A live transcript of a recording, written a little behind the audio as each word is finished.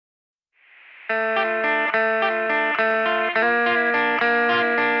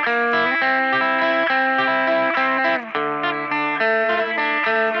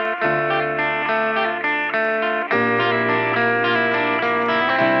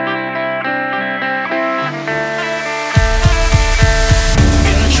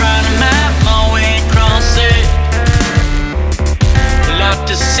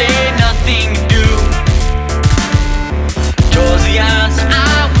To say nothing to do. Towards the answer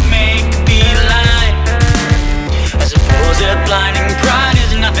I would make a beeline. I suppose that blinding pride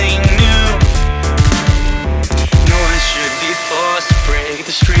is nothing new. No one should be forced to break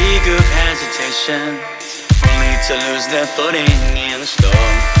the streak of hesitation, only to lose their footing in the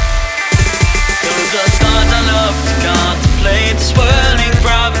storm. Those are thoughts I love to contemplate, the swirling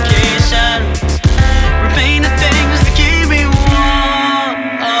provocations remain the things that keep me warm.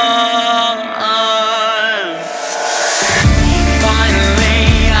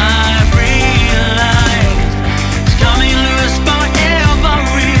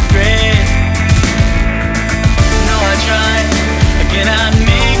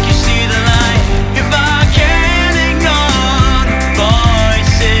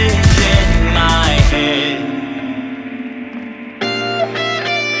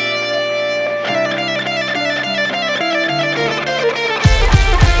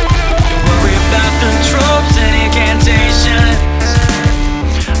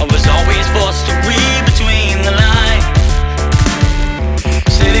 Forced to read between the lines,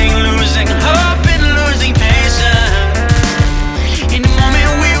 sitting losing hope and losing patience. In a moment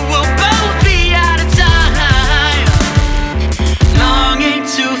we will both be out of time, longing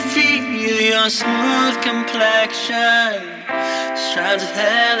to feel your smooth complexion, strands of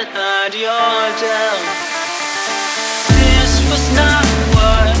hair that hide your down. This was not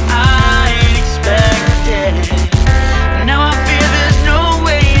what I expected. Now I fear there's no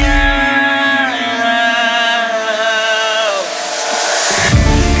way out.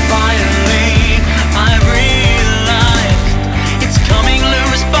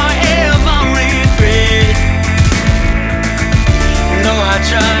 I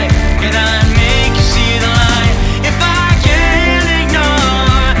try